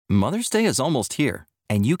Mother's Day is almost here,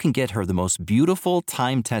 and you can get her the most beautiful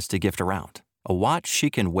time-tested gift around. A watch she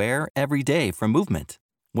can wear every day from Movement.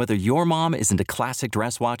 Whether your mom is into classic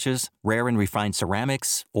dress watches, rare and refined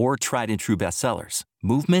ceramics, or tried-and-true bestsellers,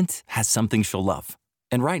 Movement has something she'll love.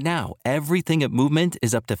 And right now, everything at Movement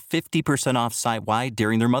is up to 50% off site-wide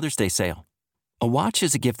during their Mother's Day sale. A watch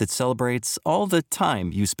is a gift that celebrates all the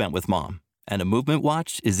time you spent with mom. And a Movement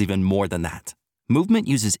watch is even more than that. Movement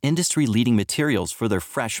uses industry-leading materials for their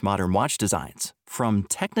fresh modern watch designs, from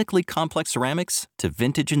technically complex ceramics to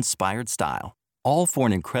vintage-inspired style, all for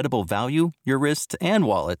an incredible value your wrist and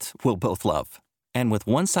wallet will both love. And with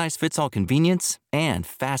one-size-fits-all convenience and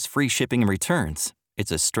fast free shipping and returns,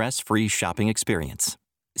 it's a stress-free shopping experience.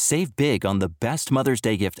 Save big on the best Mother's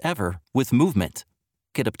Day gift ever with Movement.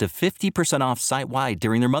 Get up to 50% off site-wide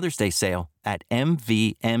during their Mother's Day sale at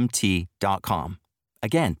mvmt.com.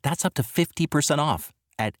 Again, that's up to 50% off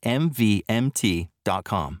at mvmt.com.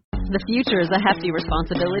 The future is a hefty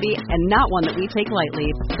responsibility and not one that we take lightly.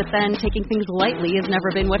 But then taking things lightly has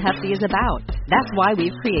never been what Hefty is about. That's why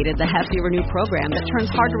we've created the Hefty Renew program that turns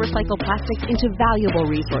hard-to-recycle plastics into valuable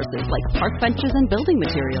resources like park benches and building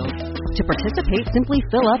materials. To participate, simply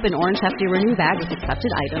fill up an orange Hefty Renew bag with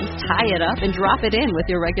accepted items, tie it up, and drop it in with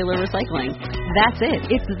your regular recycling. That's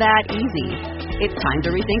it. It's that easy. It's time to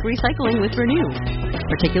rethink recycling with Renew.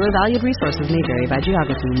 Particular valued resources may vary by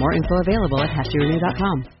geography. More info available at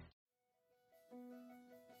heftyrenew.com.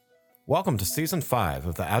 Welcome to Season 5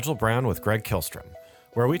 of The Agile Brand with Greg Kihlstrom,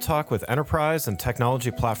 where we talk with enterprise and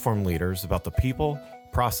technology platform leaders about the people,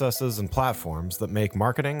 processes, and platforms that make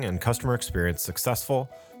marketing and customer experience successful,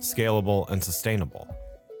 scalable, and sustainable.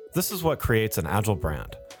 This is what creates an agile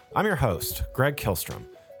brand. I'm your host, Greg Kihlstrom,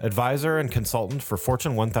 advisor and consultant for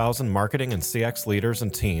Fortune 1000 marketing and CX leaders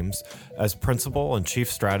and teams as principal and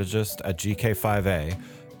chief strategist at GK5A,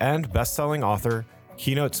 and best-selling author,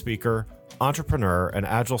 keynote speaker, entrepreneur, and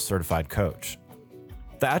Agile certified coach.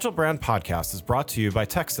 The Agile Brand podcast is brought to you by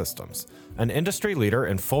TEKsystems, an industry leader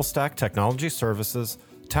in full-stack technology services,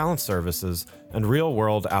 talent services, and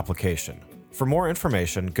real-world application. For more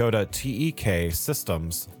information, go to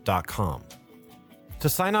teksystems.com. To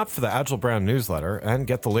sign up for the Agile Brand newsletter and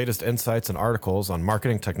get the latest insights and articles on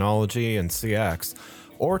marketing technology and CX,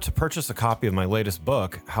 or to purchase a copy of my latest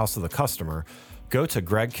book, House of the Customer, go to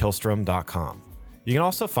gregkihlstrom.com. You can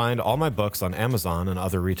also find all my books on Amazon and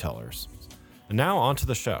other retailers. And now on to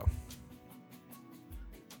the show.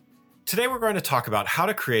 Today we're going to talk about how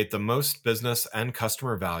to create the most business and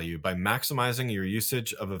customer value by maximizing your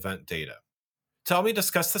usage of event data. To help me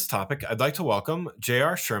discuss this topic, I'd like to welcome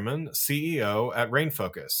JR Sherman, CEO at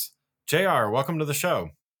RainFocus. JR, welcome to the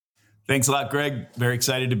show. Thanks a lot, Greg. Very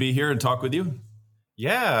excited to be here and talk with you.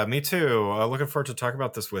 Yeah, me too. Looking forward to talking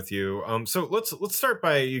about this with you. So let's start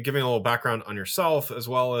by you giving a little background on yourself, as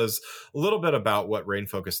well as a little bit about what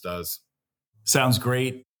RainFocus does. Sounds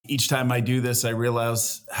great. Each time I do this, I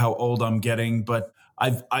realize how old I'm getting, but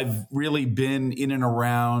I've really been in and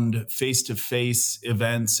around face-to-face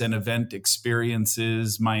events and event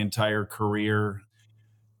experiences my entire career,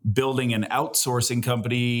 building an outsourcing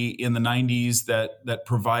company in the 90s that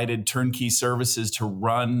provided turnkey services to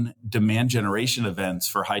run demand generation events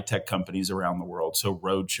for high-tech companies around the world, so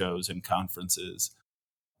road shows and conferences.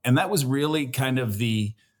 And that was really kind of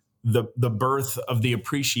the birth of the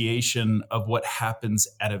appreciation of what happens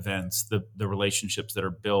at events, the relationships that are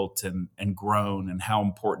built and grown, and how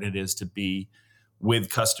important it is to be with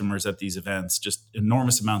customers at these events, just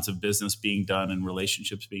enormous amounts of business being done and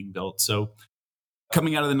relationships being built. So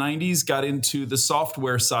coming out of the 90s, got into the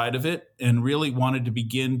software side of it and really wanted to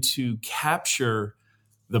begin to capture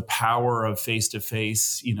the power of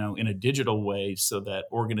face-to-face, in a digital way so that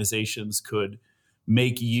organizations could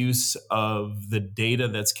make use of the data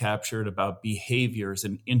that's captured about behaviors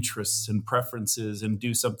and interests and preferences and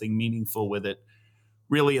do something meaningful with it,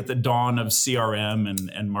 really at the dawn of CRM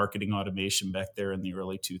and marketing automation back there in the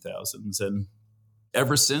early 2000s. And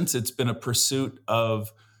ever since, it's been a pursuit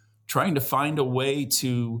of trying to find a way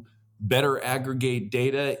to better aggregate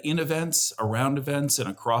data in events, around events, and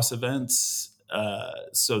across events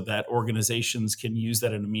so that organizations can use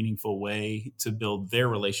that in a meaningful way to build their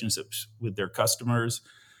relationships with their customers.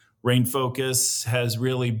 RainFocus has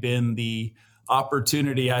really been the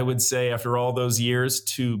opportunity, I would say, after all those years,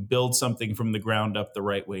 to build something from the ground up the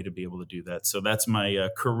right way to be able to do that. So that's my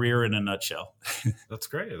career in a nutshell. That's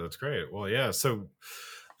great. Well, yeah. So,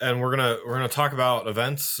 and we're gonna talk about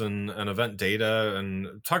events and event data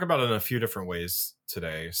and talk about it in a few different ways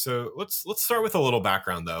today. So let's start with a little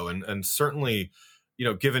background though, and certainly,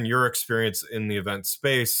 given your experience in the event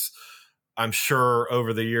space, I'm sure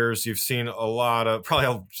over the years you've seen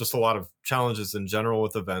probably just a lot of challenges in general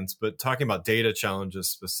with events, but talking about data challenges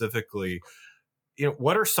specifically,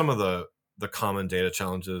 what are some of the common data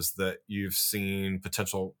challenges that you've seen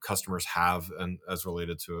potential customers have and as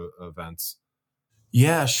related to events?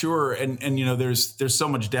 Yeah, sure. And there's so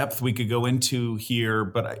much depth we could go into here,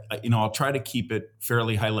 but I'll try to keep it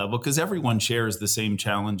fairly high level because everyone shares the same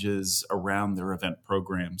challenges around their event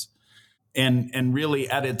programs. And really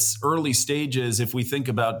at its early stages, if we think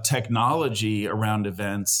about technology around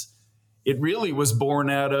events, it really was born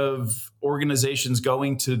out of organizations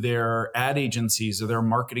going to their ad agencies or their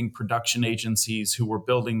marketing production agencies who were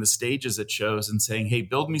building the stages at shows and saying, hey,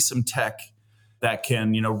 build me some tech that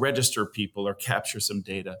can, register people or capture some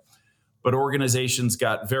data. But organizations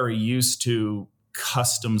got very used to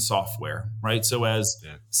custom software, right? So as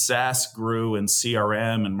SaaS grew and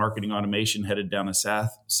CRM and marketing automation headed down a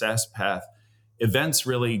SaaS path, events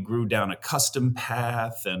really grew down a custom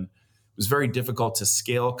path, and it was very difficult to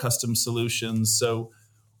scale custom solutions. So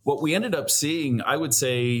what we ended up seeing, I would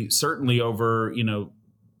say certainly over,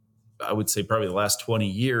 I would say probably the last 20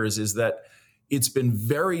 years, is that it's been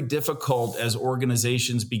very difficult as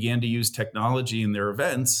organizations began to use technology in their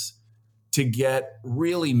events to get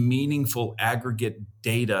really meaningful aggregate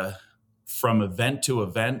data from event to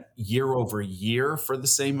event, year over year for the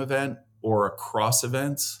same event or across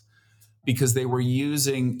events, because they were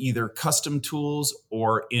using either custom tools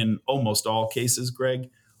or, in almost all cases, Greg,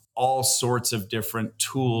 all sorts of different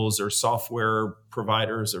tools or software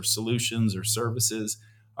providers or solutions or services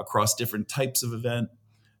across different types of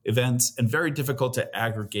events, and very difficult to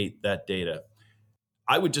aggregate that data.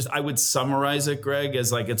 I would summarize it, Greg,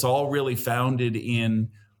 as like it's all really founded in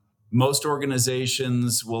most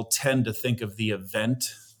organizations will tend to think of the event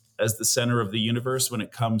as the center of the universe when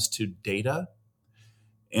it comes to data.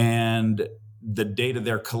 And the data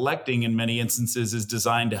they're collecting in many instances is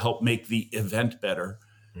designed to help make the event better.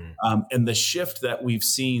 And the shift that we've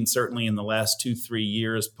seen certainly in the last 2-3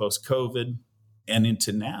 years post-COVID and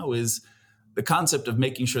into now is the concept of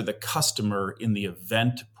making sure the customer in the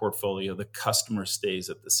event portfolio, the customer stays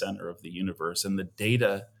at the center of the universe, and the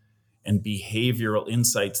data and behavioral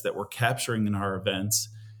insights that we're capturing in our events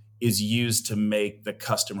is used to make the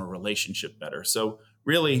customer relationship better. So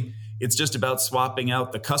really, it's just about swapping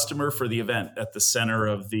out the customer for the event at the center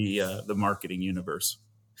of the marketing universe.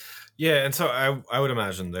 Yeah, and so I would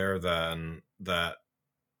imagine there then that,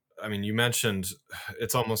 you mentioned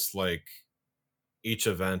it's almost like each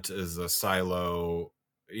event is a silo.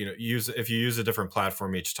 If you use a different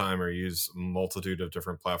platform each time or use a multitude of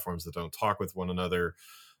different platforms that don't talk with one another,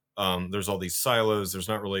 there's all these silos. There's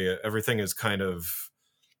not really everything is kind of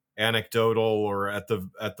anecdotal or at the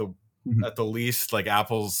least like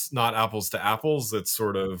not apples to apples. It's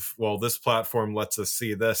sort of, well, this platform lets us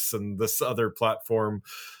see this and this other platform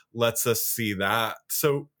lets us see that.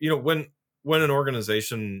 So, when an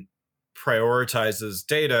organization prioritizes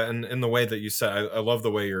data, and in the way that you said, I love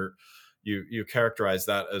the way you characterize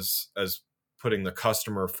that as putting the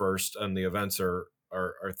customer first, and the events are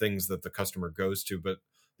things that the customer goes to, but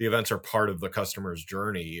the events are part of the customer's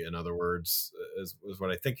journey. In other words, is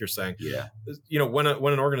what I think you're saying. Yeah. When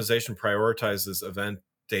an organization prioritizes event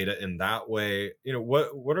data in that way,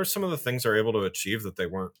 what are some of the things they're able to achieve that they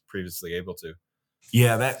weren't previously able to?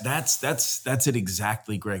 Yeah, that's it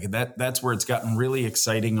exactly, Greg. And that's where it's gotten really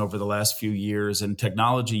exciting over the last few years. And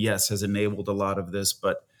technology, yes, has enabled a lot of this,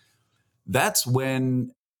 but that's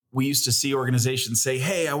when we used to see organizations say,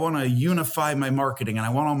 hey, I want to unify my marketing and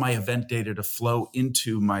I want all my event data to flow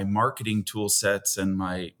into my marketing tool sets and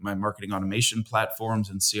my marketing automation platforms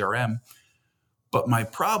and CRM. But my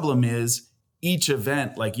problem is each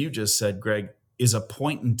event, like you just said, Greg, is a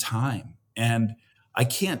point in time. And I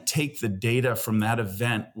can't take the data from that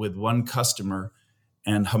event with one customer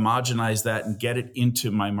and homogenize that and get it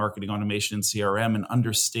into my marketing automation and CRM and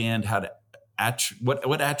understand how to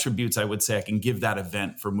what attributes I would say I can give that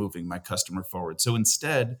event for moving my customer forward. So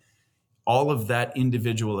instead, all of that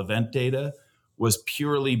individual event data was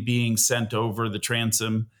purely being sent over the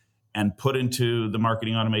transom and put into the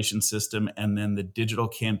marketing automation system. And then the digital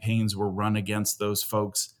campaigns were run against those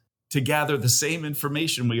folks to gather the same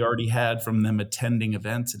information we already had from them attending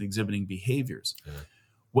events and exhibiting behaviors. Yeah.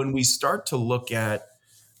 When we start to look at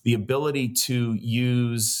the ability to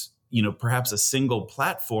use, perhaps a single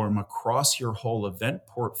platform across your whole event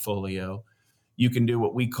portfolio, you can do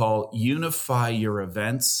what we call unify your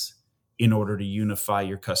events in order to unify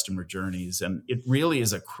your customer journeys. And it really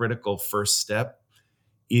is a critical first step,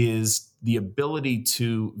 is the ability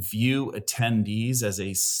to view attendees as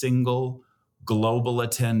a single global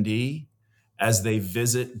attendee, as they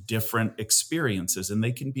visit different experiences. And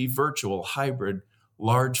they can be virtual, hybrid,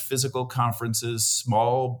 large physical conferences,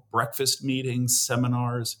 small breakfast meetings,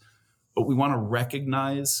 seminars. But we want to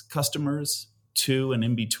recognize customers to and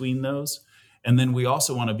in between those. And then we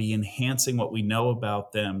also want to be enhancing what we know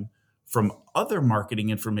about them from other marketing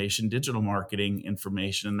information, digital marketing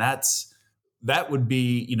information. And that would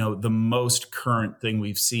be, the most current thing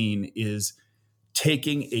we've seen is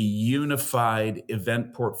taking a unified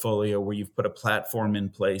event portfolio where you've put a platform in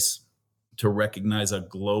place to recognize a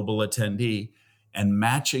global attendee and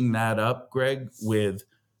matching that up, Greg, with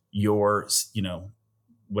your,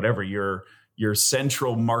 whatever your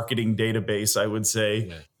central marketing database, I would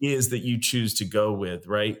say, is that you choose to go with,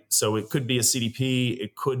 right? So it could be a CDP,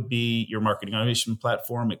 it could be your marketing automation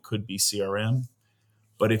platform, it could be CRM.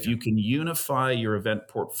 But if you can unify your event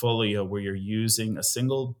portfolio where you're using a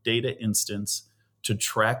single data instance to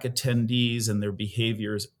track attendees and their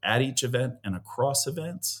behaviors at each event and across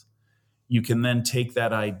events, you can then take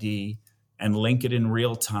that ID and link it in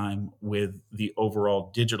real time with the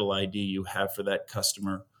overall digital ID you have for that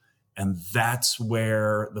customer. And that's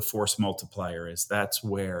where the force multiplier is. That's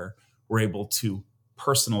where we're able to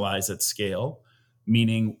personalize at scale,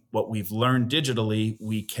 meaning what we've learned digitally,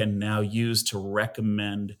 we can now use to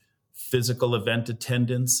recommend physical event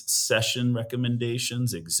attendance, session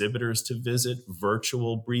recommendations, exhibitors to visit,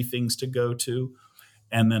 virtual briefings to go to.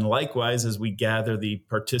 And then likewise, as we gather the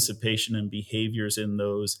participation and behaviors in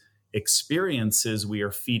those experiences, we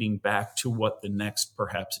are feeding back to what the next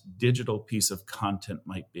perhaps digital piece of content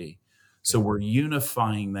might be. So we're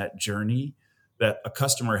unifying that journey that a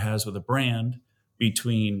customer has with a brand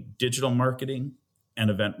between digital marketing and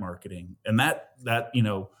event marketing. And that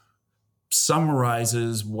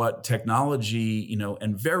summarizes what technology,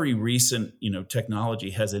 and very recent,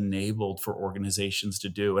 technology has enabled for organizations to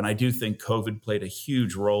do. And I do think COVID played a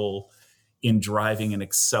huge role in driving an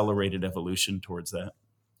accelerated evolution towards that.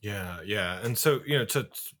 Yeah. And so,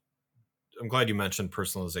 I'm glad you mentioned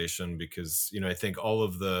personalization because, I think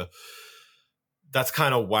that's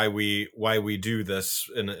kind of why we do this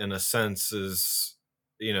in a sense is,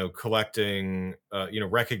 collecting,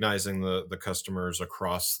 recognizing the customers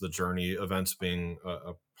across the journey, events being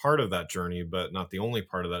a part of that journey, but not the only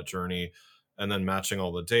part of that journey, and then matching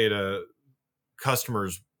all the data.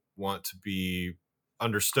 Customers want to be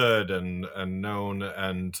understood and known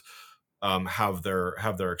and have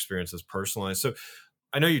their experiences personalized. So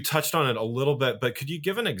I know you touched on it a little bit, but could you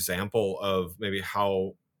give an example of maybe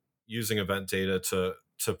how using event data to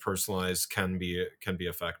personalize can be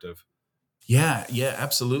effective? Yeah,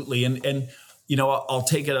 absolutely. And I'll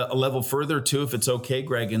take it a level further too, if it's okay,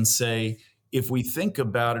 Greg, and say, if we think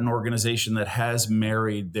about an organization that has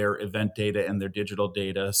married their event data and their digital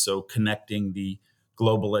data, so connecting the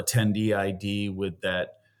global attendee ID with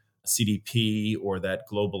that CDP or that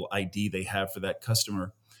global ID they have for that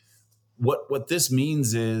customer, what this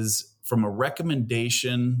means is from a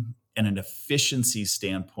recommendation and an efficiency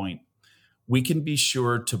standpoint, we can be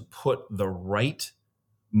sure to put the right,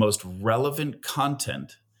 most relevant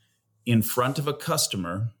content in front of a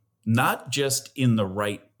customer, not just in the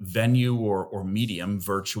right venue or medium,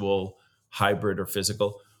 virtual, hybrid, or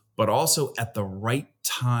physical, but also at the right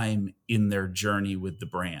time in their journey with the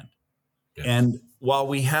brand. Yes. And while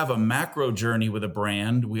we have a macro journey with a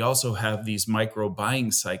brand, we also have these micro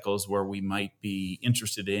buying cycles where we might be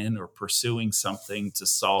interested in or pursuing something to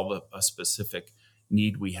solve a specific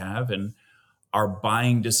need we have. And our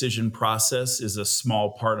buying decision process is a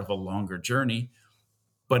small part of a longer journey.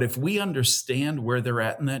 But if we understand where they're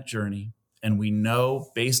at in that journey, and we know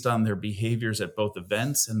based on their behaviors at both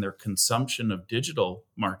events and their consumption of digital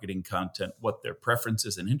marketing content, what their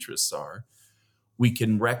preferences and interests are, we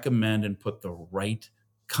can recommend and put the right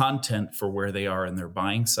content for where they are in their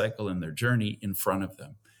buying cycle and their journey in front of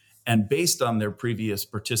them. And based on their previous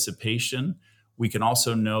participation, we can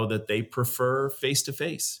also know that they prefer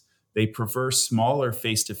face-to-face. They prefer smaller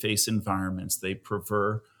face-to-face environments. They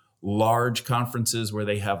prefer large conferences where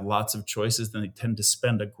they have lots of choices, and they tend to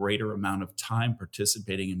spend a greater amount of time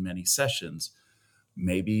participating in many sessions.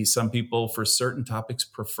 Maybe some people for certain topics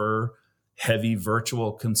prefer heavy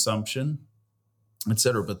virtual consumption, et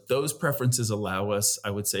cetera. But those preferences allow us,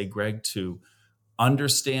 I would say, Greg, to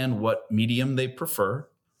understand what medium they prefer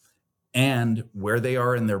and where they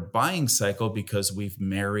are in their buying cycle, because we've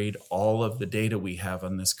married all of the data we have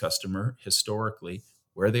on this customer historically,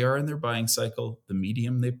 where they are in their buying cycle, the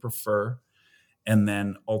medium they prefer, and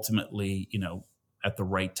then ultimately, at the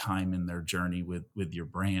right time in their journey with your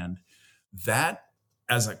brand. That,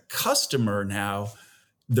 as a customer now,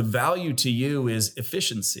 the value to you is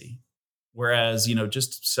efficiency. Whereas,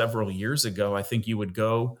 just several years ago, I think you would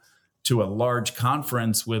go to a large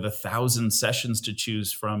conference with 1,000 sessions to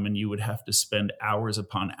choose from, and you would have to spend hours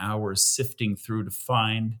upon hours sifting through to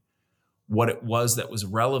find what it was that was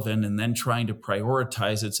relevant and then trying to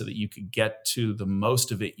prioritize it so that you could get to the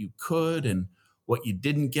most of it you could. And what you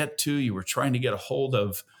didn't get to, you were trying to get a hold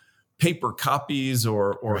of paper copies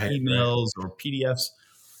or Right. emails or PDFs.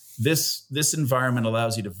 This environment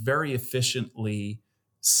allows you to very efficiently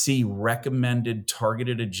see recommended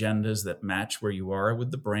targeted agendas that match where you are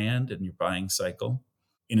with the brand and your buying cycle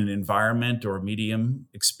in an environment or medium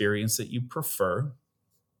experience that you prefer,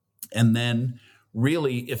 and then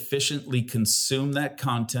really efficiently consume that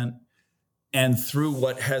content. And through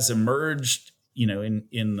what has emerged,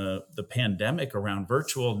 in the pandemic around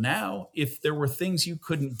virtual, now, if there were things you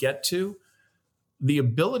couldn't get to, the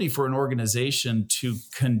ability for an organization to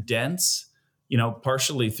condense,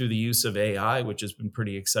 partially through the use of AI, which has been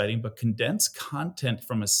pretty exciting, but condense content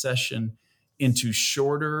from a session into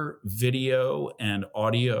shorter video and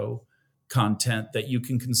audio content that you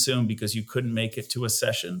can consume because you couldn't make it to a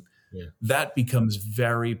session. Yeah. That becomes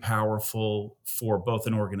very powerful for both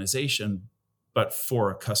an organization, but for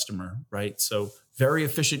a customer, right? So very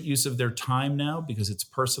efficient use of their time now because it's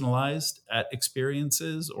personalized at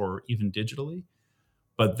experiences or even digitally.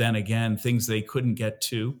 But then again, things they couldn't get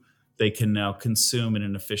to, they can now consume in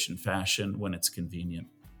an efficient fashion when it's convenient.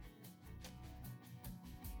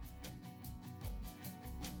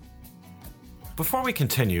 Before we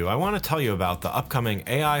continue, I want to tell you about the upcoming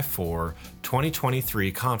AI4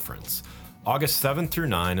 2023 conference, August 7 through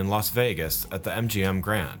 9 in Las Vegas at the MGM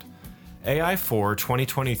Grand. AI4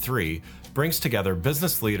 2023 brings together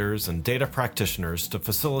business leaders and data practitioners to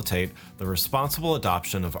facilitate the responsible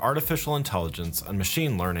adoption of artificial intelligence and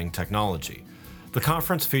machine learning technology. The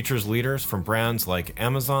conference features leaders from brands like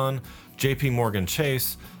Amazon, JP Morgan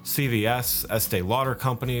Chase, CVS, Estee Lauder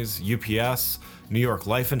Companies, UPS, New York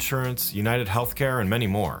Life Insurance, United Healthcare, and many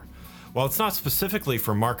more. While it's not specifically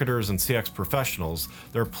for marketers and CX professionals,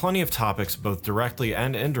 there are plenty of topics both directly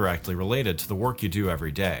and indirectly related to the work you do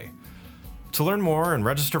every day. To learn more and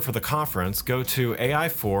register for the conference, go to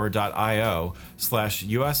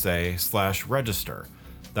ai4.io/USA/register.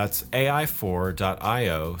 That's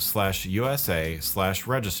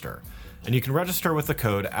ai4.io/USA/register. And you can register with the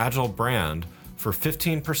code AgileBrand for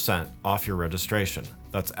 15% off your registration.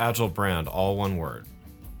 That's AgileBrand, all one word.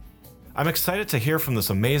 I'm excited to hear from this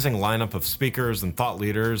amazing lineup of speakers and thought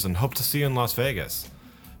leaders and hope to see you in Las Vegas.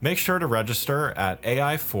 Make sure to register at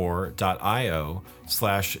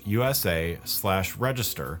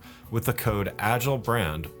ai4.io/USA/register with the code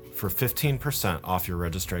AgileBrand for 15% off your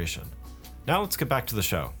registration. Now let's get back to the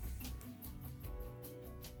show.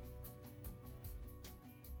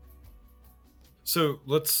 So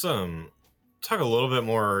let's talk a little bit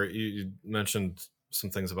more. You mentioned some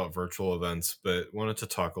things about virtual events, but wanted to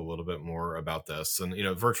talk a little bit more about this. And,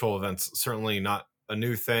 virtual events, certainly not a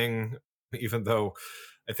new thing, even though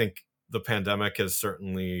I think the pandemic has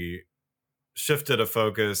certainly shifted a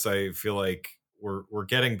focus. I feel like we're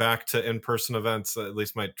getting back to in-person events. At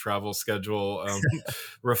least my travel schedule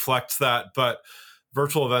reflects that. But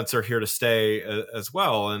virtual events are here to stay as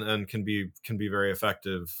well, and can be very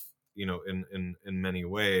effective, in many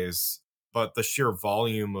ways. But the sheer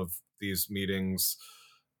volume of these meetings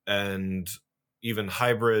and even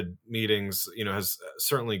hybrid meetings, has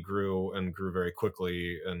certainly grew very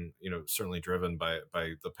quickly, and certainly driven by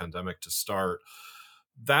the pandemic to start.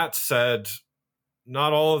 That said,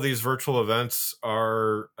 not all of these virtual events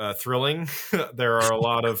are thrilling. There are a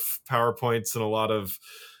lot of PowerPoints and a lot of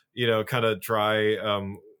kind of dry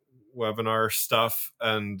webinar stuff,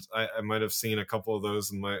 and I might have seen a couple of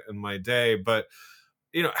those in my day. But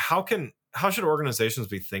how should organizations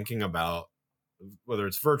be thinking about whether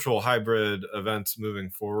it's virtual, hybrid events moving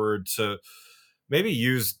forward to maybe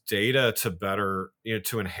use data to better,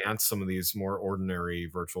 to enhance some of these more ordinary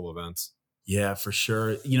virtual events? Yeah, for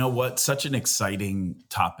sure. You know what? Such an exciting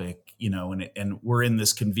topic, and we're in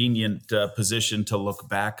this convenient position to look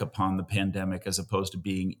back upon the pandemic as opposed to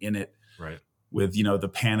being in it, right? With, the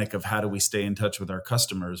panic of how do we stay in touch with our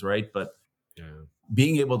customers, right? But yeah,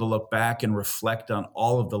 being able to look back and reflect on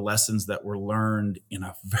all of the lessons that were learned in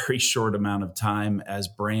a very short amount of time as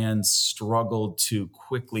brands struggled to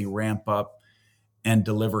quickly ramp up and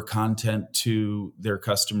deliver content to their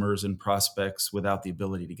customers and prospects without the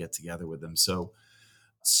ability to get together with them. So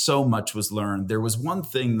much was learned. There was one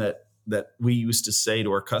thing that we used to say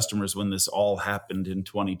to our customers when this all happened in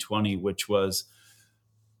 2020, which was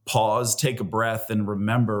pause, take a breath, and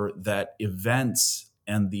remember that events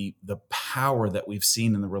and the power that we've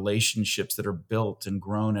seen in the relationships that are built and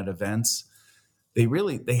grown at events,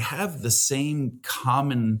 they have the same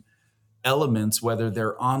common elements, whether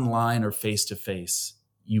they're online or face to face.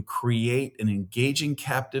 You create an engaging,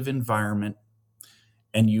 captive environment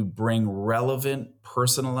and you bring relevant,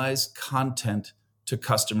 personalized content to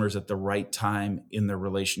customers at the right time in their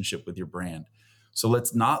relationship with your brand. So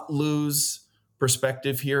let's not lose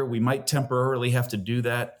perspective here. We might temporarily have to do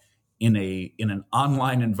that in an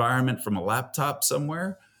online environment from a laptop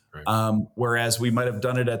somewhere. Right. Whereas we might have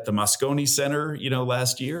done it at the Moscone Center,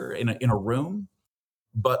 last year in a room.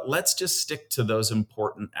 But let's just stick to those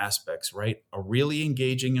important aspects, right? A really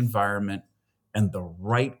engaging environment and the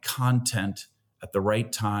right content at the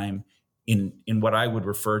right time in what I would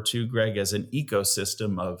refer to, Greg, as an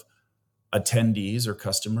ecosystem of attendees or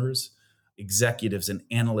customers, executives and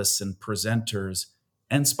analysts and presenters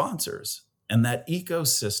and sponsors. And that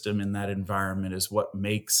ecosystem in that environment is what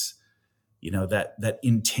makes that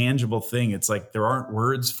intangible thing. It's like there aren't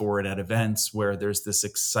words for it at events where there's this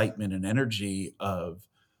excitement and energy of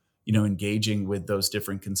engaging with those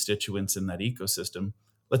different constituents in that ecosystem.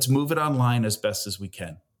 Let's move it online as best as we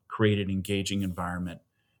can, create an engaging environment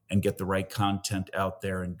and get the right content out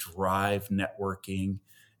there and drive networking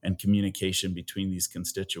and communication between these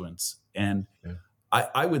constituents. And Yeah.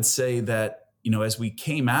 I would say that as we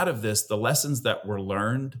came out of this, the lessons that were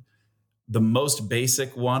learned, the most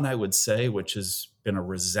basic one, I would say, which has been a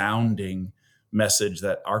resounding message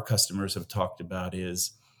that our customers have talked about,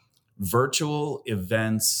 is virtual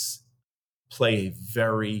events play a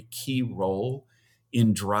very key role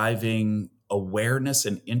in driving awareness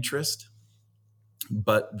and interest,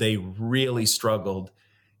 but they really struggled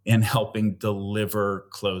in helping deliver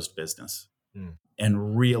closed business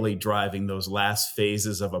and really driving those last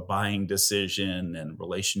phases of a buying decision and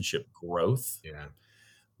relationship growth. Yeah.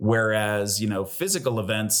 Whereas, physical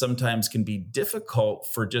events sometimes can be difficult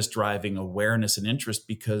for just driving awareness and interest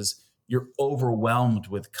because you're overwhelmed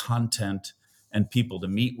with content and people to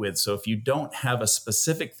meet with. So if you don't have a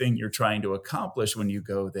specific thing you're trying to accomplish when you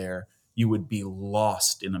go there, you would be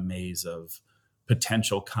lost in a maze of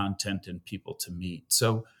potential content and people to meet.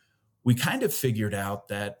 So we kind of figured out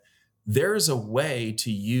that there's a way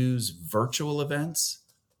to use virtual events,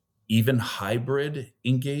 even hybrid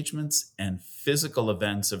engagements and physical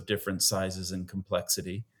events of different sizes and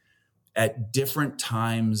complexity at different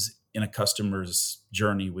times in a customer's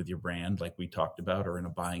journey with your brand, like we talked about, or in a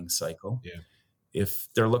buying cycle. Yeah. If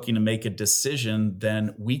they're looking to make a decision,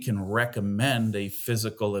 then we can recommend a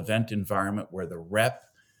physical event environment where the rep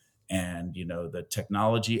and the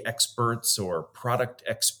technology experts or product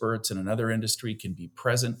experts in another industry can be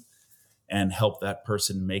present and help that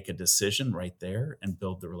person make a decision right there and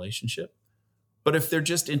build the relationship. But if they're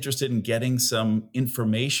just interested in getting some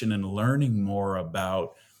information and learning more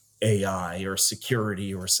about AI or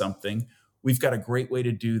security or something, we've got a great way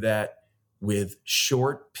to do that with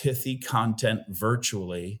short, pithy content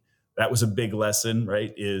virtually. That was a big lesson,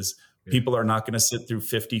 right? People are not going to sit through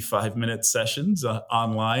 55-minute sessions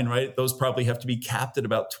online, right? Those probably have to be capped at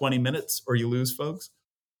about 20 minutes or you lose folks.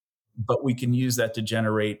 But we can use that to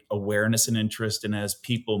generate awareness and interest. And as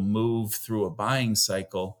people move through a buying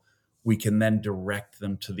cycle, we can then direct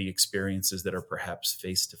them to the experiences that are perhaps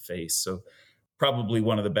face-to-face. So probably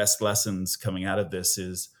one of the best lessons coming out of this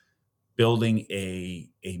is building a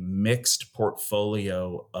mixed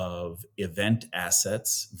portfolio of event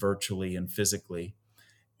assets virtually and physically,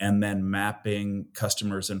 and then mapping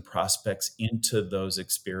customers and prospects into those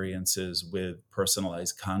experiences with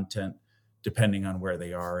personalized content, depending on where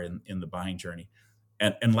they are in the buying journey.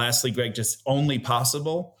 And lastly, Greg, just only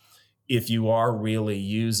possible if you are really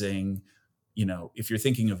using, if you're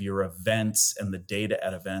thinking of your events and the data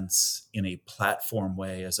at events in a platform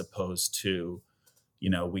way, as opposed to,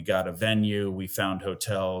 we got a venue, we found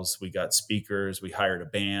hotels, we got speakers, we hired a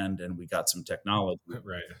band, and we got some technology.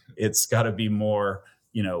 Right. It's got to be more,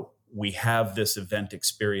 we have this event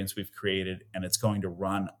experience we've created, and it's going to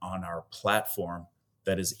run on our platform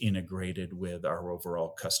that is integrated with our overall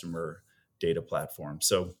customer data platform.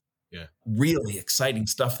 So really exciting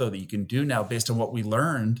stuff, though, that you can do now based on what we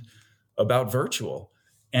learned about virtual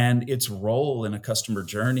and its role in a customer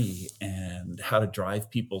journey and how to drive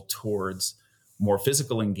people towards more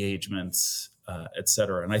physical engagements, et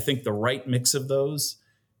cetera. And I think the right mix of those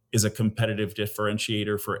is a competitive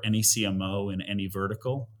differentiator for any CMO in any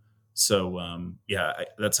vertical. So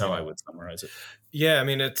that's how I would summarize it. Yeah, I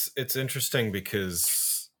mean, it's interesting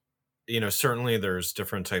because, certainly there's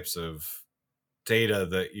different types of data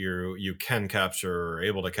that you can capture or are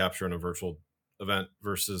able to capture in a virtual event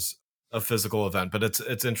versus a physical event. But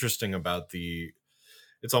it's interesting about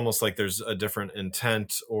it's almost like there's a different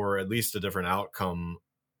intent or at least a different outcome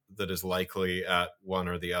that is likely at one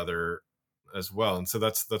or the other as well. And so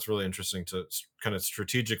that's really interesting to kind of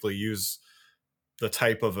strategically use the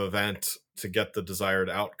type of event to get the desired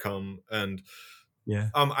outcome. And Yeah.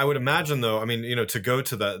 I would imagine, though, I mean, to go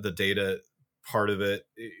to the data part of it,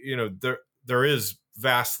 there is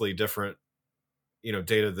vastly different,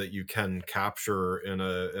 data that you can capture in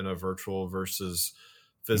a virtual versus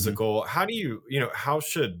Mm-hmm. physical. How do you, how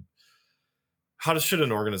should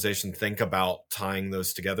an organization think about tying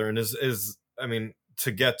those together? And I mean,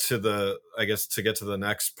 to get to the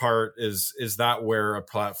next part, is that where a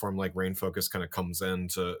platform like RainFocus kind of comes in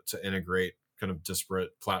to integrate kind of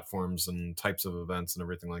disparate platforms and types of events and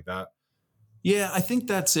everything like that? Yeah, I think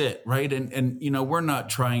that's it, right? And we're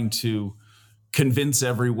not trying to convince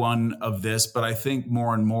everyone of this, but I think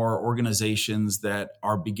more and more organizations that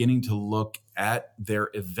are beginning to look at their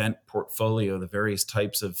event portfolio, the various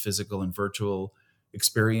types of physical and virtual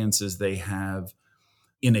experiences they have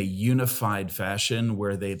in a unified fashion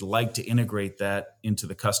where they'd like to integrate that into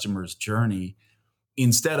the customer's journey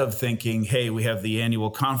instead of thinking, hey, we have the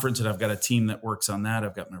annual conference and I've got a team that works on that.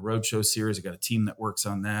 I've got my roadshow series. I've got a team that works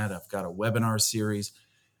on that. I've got a webinar series.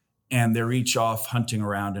 And they're each off hunting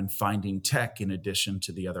around and finding tech in addition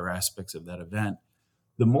to the other aspects of that event.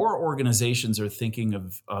 The more organizations are thinking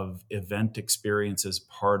of event experience as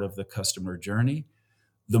part of the customer journey,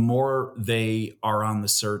 the more they are on the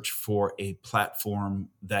search for a platform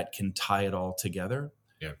that can tie it all together.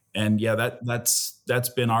 Yeah. And yeah, that's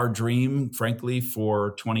been our dream, frankly,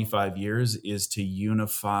 for 25 years, is to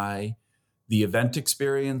unify the event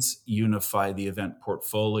experience, unify the event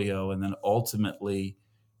portfolio, and then ultimately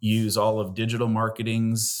use all of digital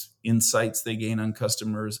marketing's insights they gain on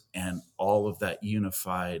customers and all of that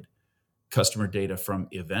unified customer data from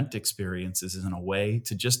event experiences in a way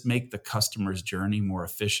to just make the customer's journey more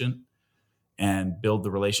efficient and build the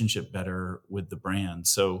relationship better with the brand.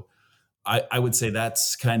 So I would say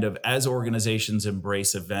that's kind of, as organizations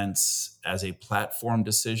embrace events as a platform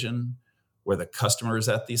decision where the customer is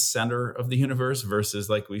at the center of the universe versus,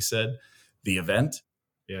 like we said, the event.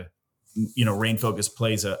 Yeah. RainFocus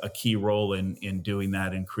plays a key role in doing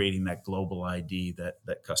that and creating that global ID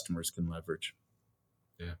that customers can leverage.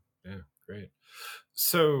 Yeah. Yeah. Great.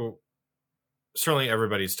 So certainly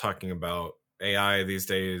everybody's talking about AI these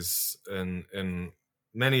days in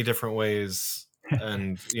many different ways.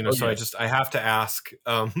 And, Oh, so yes. I have to ask,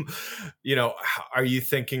 are you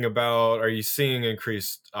seeing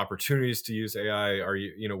increased opportunities to use AI? Are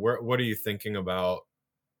you, what are you thinking about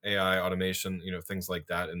AI automation, things like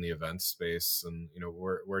that in the event space? And,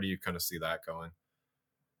 where do you kind of see that going?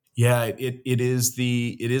 Yeah, it is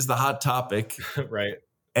the hot topic. Right.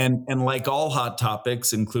 And like all hot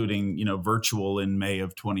topics, including, virtual in May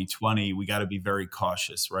of 2020, we got to be very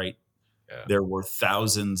cautious, right? Yeah. There were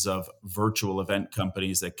thousands of virtual event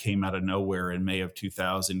companies that came out of nowhere in May of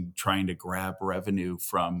 2000 trying to grab revenue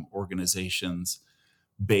from organizations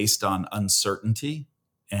based on uncertainty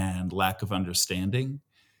and lack of understanding.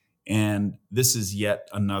 And this is yet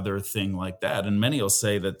another thing like that. And many will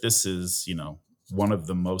say that this is, one of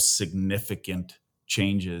the most significant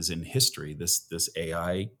changes in history, this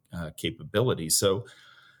AI capability. So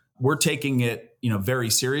we're taking it, very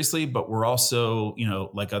seriously, but we're also,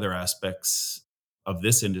 like other aspects of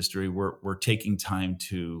this industry, we're taking time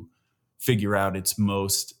to figure out its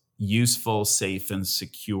most useful, safe, and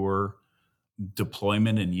secure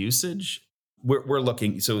deployment and usage. We're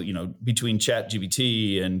looking, so, between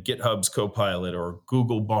ChatGPT and GitHub's Copilot or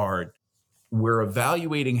Google Bard, we're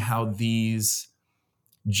evaluating how these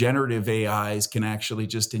generative AIs can actually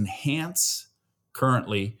just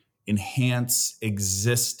currently enhance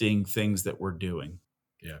existing things that we're doing.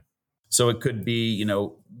 Yeah. So it could be,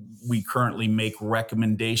 we currently make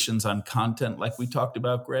recommendations on content like we talked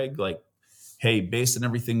about, Greg, like, hey, based on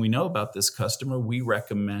everything we know about this customer, we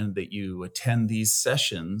recommend that you attend these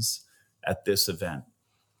sessions at this event.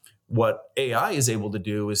 What AI is able to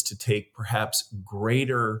do is to take perhaps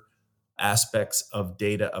greater aspects of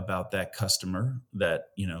data about that customer that,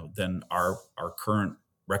 than our current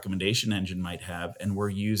recommendation engine might have. And we're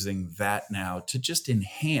using that now to just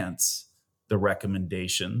enhance the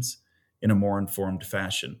recommendations in a more informed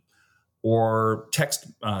fashion. Or text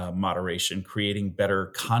moderation, creating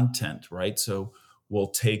better content, right? So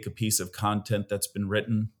we'll take a piece of content that's been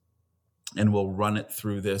written and we'll run it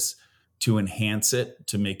through this to enhance it,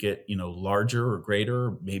 to make it, larger or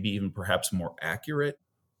greater, maybe even perhaps more accurate.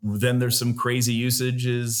 Then there's some crazy usage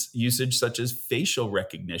such as facial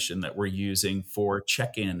recognition that we're using for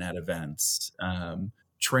check-in at events,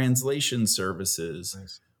 translation services.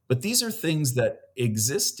 Nice. But these are things that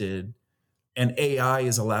existed, and AI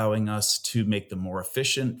is allowing us to make them more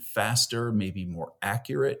efficient, faster, maybe more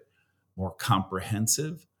accurate, more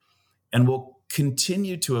comprehensive. And we'll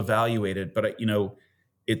continue to evaluate it. But,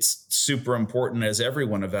 it's super important, as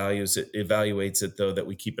everyone evaluates it, though, that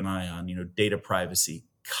we keep an eye on, data privacy,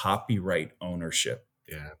 copyright ownership,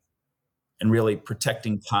 and really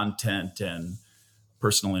protecting content and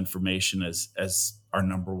personal information as our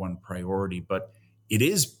number one priority. But it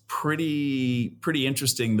is pretty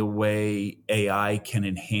interesting the way AI can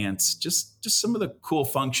enhance just some of the cool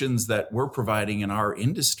functions that we're providing in our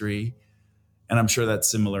industry. And I'm sure that's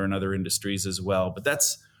similar in other industries as well. But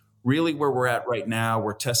that's really where we're at right now.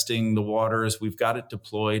 We're testing the waters. We've got it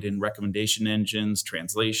deployed in recommendation engines,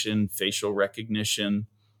 translation, facial recognition,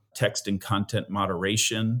 text and content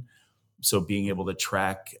moderation. So being able to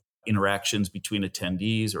track interactions between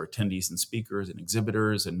attendees or attendees and speakers and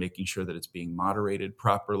exhibitors, and making sure that it's being moderated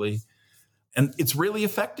properly. And it's really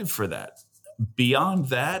effective for that. Beyond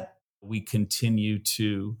that, we continue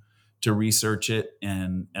to research it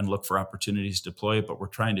and look for opportunities to deploy it, but we're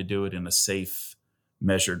trying to do it in a safe,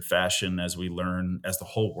 measured fashion as we learn, as the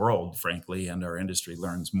whole world, frankly, and our industry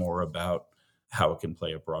learns more about how it can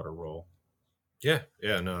play a broader role. Yeah.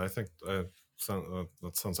 No, I think that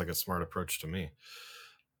sounds like a smart approach to me.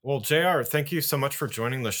 Well, JR, thank you so much for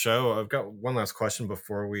joining the show. I've got one last question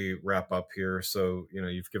before we wrap up here. So,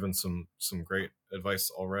 you've given some great advice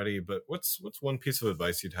already, but what's one piece of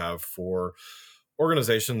advice you'd have for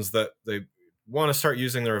organizations that they want to start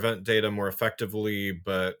using their event data more effectively,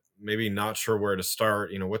 but maybe not sure where to start?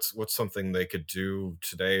 What's something they could do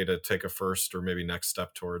today to take a first or maybe next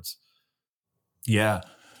step towards? Yeah,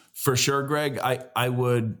 for sure, Greg. I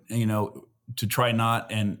would, to try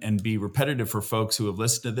not and be repetitive for folks who have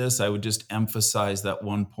listened to this, I would just emphasize that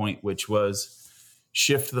one point, which was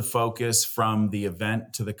shift the focus from the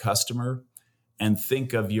event to the customer, and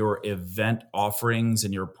think of your event offerings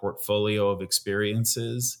and your portfolio of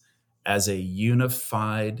experiences as a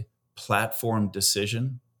unified platform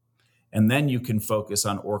decision. And then you can focus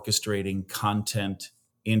on orchestrating content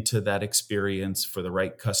into that experience for the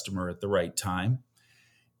right customer at the right time.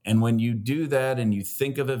 And when you do that and you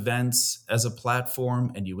think of events as a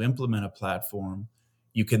platform and you implement a platform,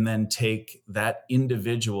 you can then take that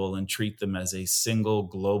individual and treat them as a single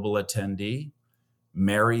global attendee,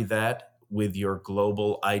 marry that with your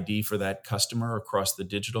global ID for that customer across the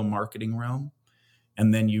digital marketing realm.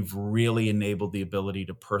 And then you've really enabled the ability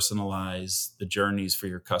to personalize the journeys for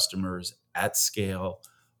your customers at scale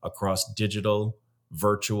across digital,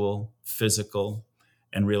 virtual, physical,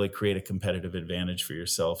 and really create a competitive advantage for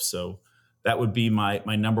yourself. So that would be my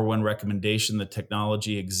number one recommendation. The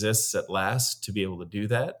technology exists at last to be able to do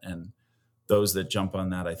that. And those that jump on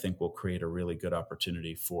that, I think, will create a really good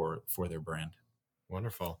opportunity for their brand.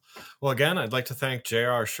 Wonderful. Well, again, I'd like to thank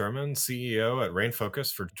JR Sherman, CEO at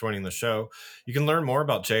RainFocus, for joining the show. You can learn more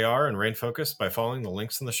about JR and RainFocus by following the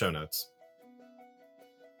links in the show notes.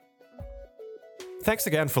 Thanks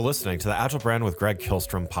again for listening to the Agile Brand with Greg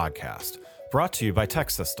Kihlstrom podcast, brought to you by Tech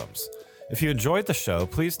Systems. If you enjoyed the show,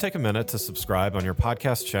 please take a minute to subscribe on your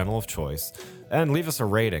podcast channel of choice and leave us a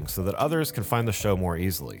rating so that others can find the show more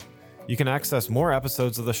easily. You can access more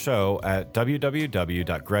episodes of the show at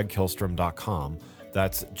www.gregkihlstrom.com.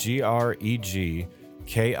 That's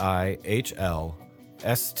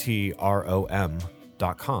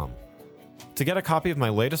GregKihlstrom.com. To get a copy of my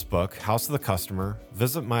latest book, House of the Customer,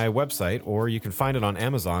 visit my website, or you can find it on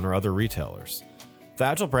Amazon or other retailers. The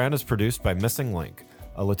Agile Brand is produced by Missing Link,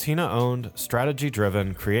 a Latina-owned,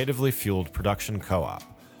 strategy-driven, creatively fueled production co-op.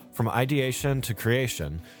 From ideation to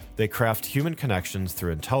creation, they craft human connections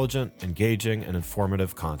through intelligent, engaging, and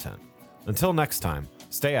informative content. Until next time,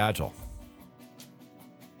 stay agile.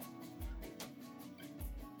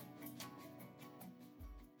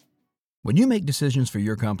 When you make decisions for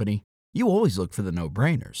your company, you always look for the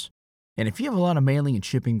no-brainers. And if you have a lot of mailing and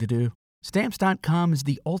shipping to do, Stamps.com is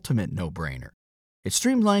the ultimate no-brainer. It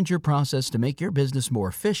streamlines your process to make your business more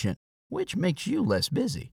efficient, which makes you less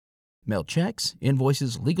busy. Mail checks,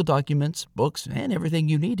 invoices, legal documents, books, and everything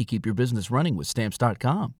you need to keep your business running with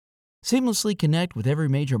Stamps.com. Seamlessly connect with every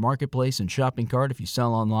major marketplace and shopping cart if you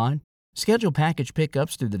sell online. Schedule package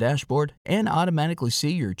pickups through the dashboard and automatically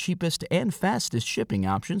see your cheapest and fastest shipping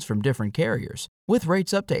options from different carriers, with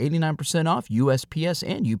rates up to 89% off USPS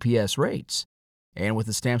and UPS rates. And with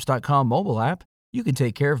the Stamps.com mobile app, you can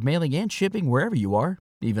take care of mailing and shipping wherever you are,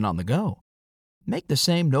 even on the go. Make the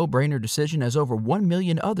same no-brainer decision as over 1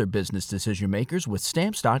 million other business decision makers with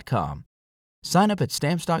Stamps.com. Sign up at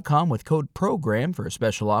Stamps.com with code PROGRAM for a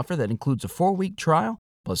special offer that includes a 4-week trial,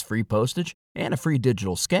 plus free postage and a free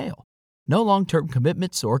digital scale. No long-term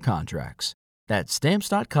commitments or contracts. That's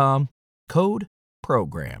Stamps.com, code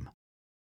PROGRAM.